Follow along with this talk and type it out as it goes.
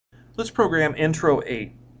Let's program Intro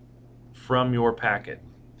 8 from your packet.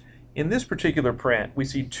 In this particular print, we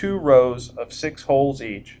see two rows of 6 holes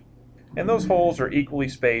each, and those holes are equally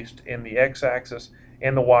spaced in the x-axis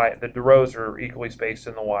and the y. The rows are equally spaced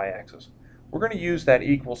in the y-axis. We're going to use that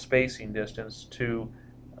equal spacing distance to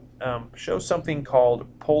show something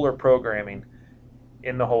called polar programming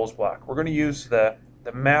in the holes block. We're going to use the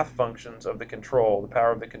math functions of the control, the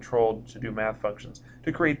power of the control to do math functions,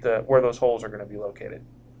 to create where those holes are going to be located.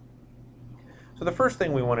 So the first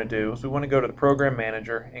thing we want to do is we want to go to the Program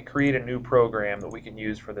Manager and create a new program that we can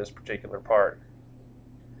use for this particular part.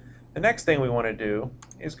 The next thing we want to do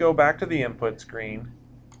is go back to the input screen,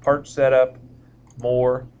 Part Setup,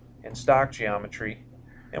 More, and Stock Geometry,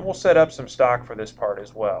 and we'll set up some stock for this part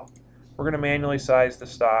as well. We're going to manually size the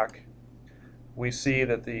stock. We see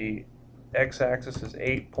that the x-axis is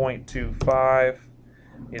 8.25,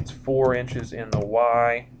 it's 4 inches in the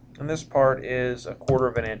y, and this part is 1/4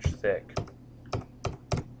 of an inch thick.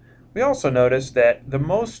 We also notice that the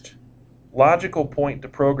most logical point to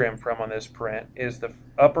program from on this print is the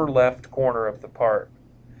upper left corner of the part.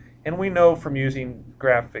 And we know from using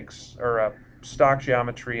graphics or stock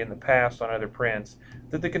geometry in the past on other prints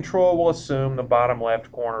that the control will assume the bottom left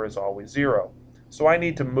corner is always 0. So I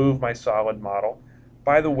need to move my solid model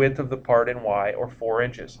by the width of the part in y, or 4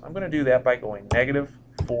 inches. I'm going to do that by going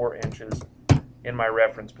 -4 inches in my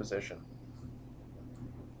reference position.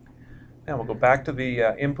 Now we'll go back to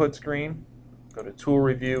the input screen, go to Tool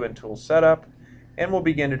Review and Tool Setup, and we'll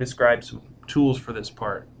begin to describe some tools for this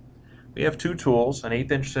part. We have two tools, an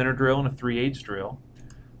 1/8 inch center drill and a 3/8 drill.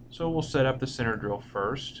 So we'll set up the center drill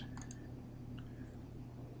first.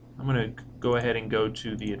 I'm going to go ahead and go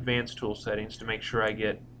to the Advanced Tool Settings to make sure I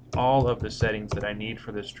get all of the settings that I need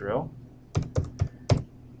for this drill.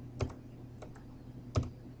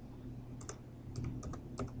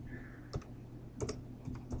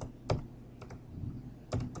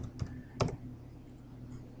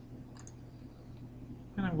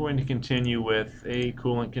 And I'm going to continue with a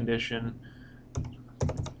coolant condition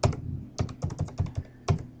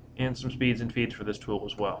and some speeds and feeds for this tool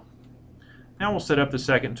as well. Now we'll set up the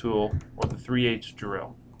second tool, or the 3/8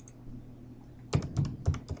 drill.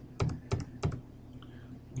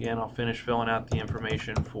 Again, I'll finish filling out the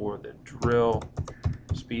information for the drill,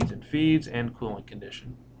 speeds and feeds, and coolant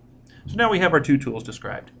condition. So now we have our two tools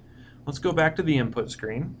described. Let's go back to the input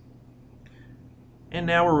screen, and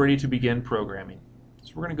now we're ready to begin programming.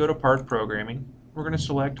 So we're going to go to Part Programming, we're going to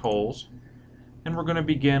select Holes, and we're going to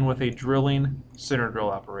begin with a drilling center drill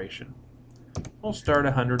operation. We'll start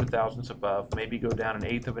 100 thousandths above, maybe go down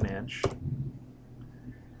 1/8 of an inch.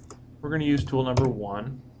 We're going to use tool number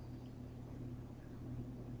 1.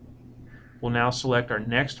 We'll now select our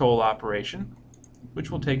next hole operation, which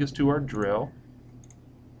will take us to our drill.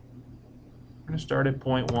 We're going to start at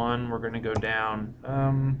 0.1. We're going to go down,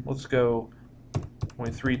 let's go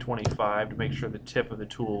 0.325 to make sure the tip of the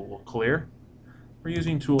tool will clear. We're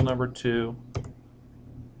using tool number 2.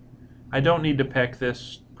 I don't need to peck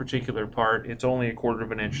this particular part. It's only 1/4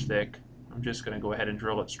 of an inch thick. I'm just going to go ahead and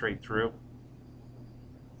drill it straight through.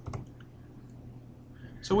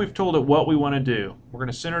 So we've told it what we want to do. We're going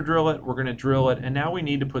to center drill it, we're going to drill it, and now we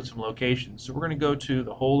need to put some locations. So we're going to go to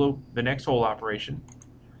the next hole operation.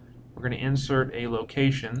 We're going to insert a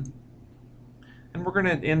location, and we're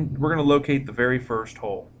going to locate the very first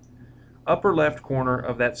hole. Upper left corner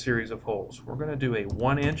of that series of holes. We're going to do a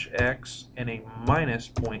 1 inch X and a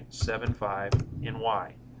 -0.75 in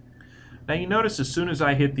Y. Now you notice as soon as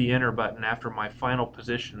I hit the enter button after my final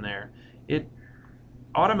position there, it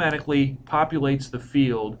automatically populates the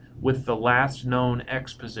field with the last known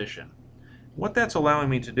X position. What that's allowing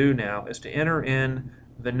me to do now is to enter in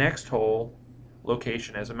the next hole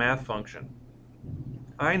location as a math function.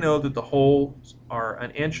 I know that the holes are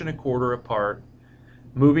 1 1/4 inches apart,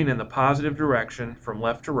 moving in the positive direction from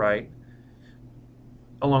left to right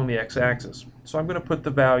along the x-axis. So I'm going to put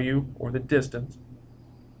the value, or the distance,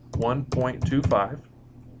 1.25.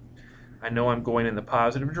 I know I'm going in the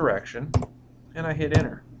positive direction, and I hit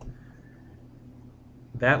enter.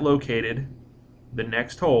 That located the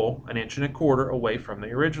next hole 1 1/4 inches away from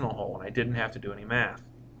the original hole, and I didn't have to do any math.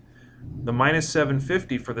 The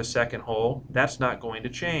 -750 for the second hole, that's not going to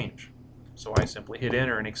change. So I simply hit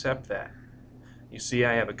enter and accept that. You see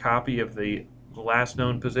I have a copy of the last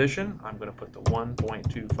known position. I'm going to put the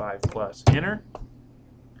 1.25 plus enter.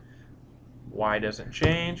 Y doesn't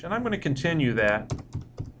change, and I'm going to continue that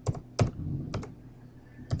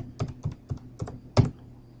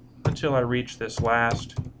until I reach this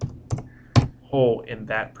last hole in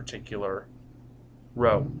that particular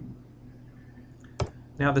row.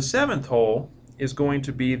 Now the 7th hole is going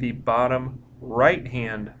to be the bottom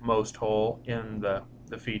right-hand most hole in the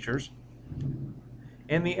features.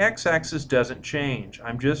 And the x-axis doesn't change.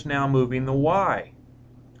 I'm just now moving the y.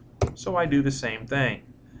 So I do the same thing.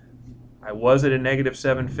 I was at a negative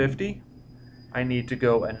 750. I need to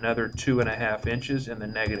go another 2.5 inches in the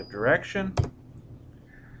negative direction.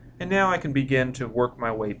 And now I can begin to work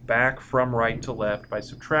my way back from right to left by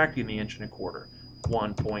subtracting the 1.25 inches.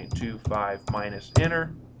 1.25 minus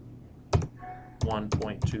inner,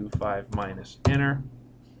 1.25 minus inner,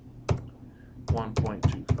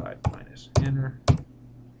 1.25 minus inner,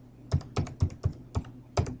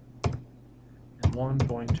 and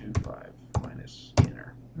 1.25 minus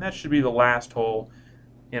inner. And that should be the last hole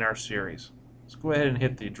in our series. Let's go ahead and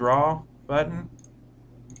hit the draw button.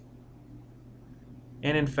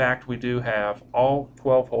 And in fact, we do have all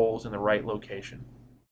 12 holes in the right location.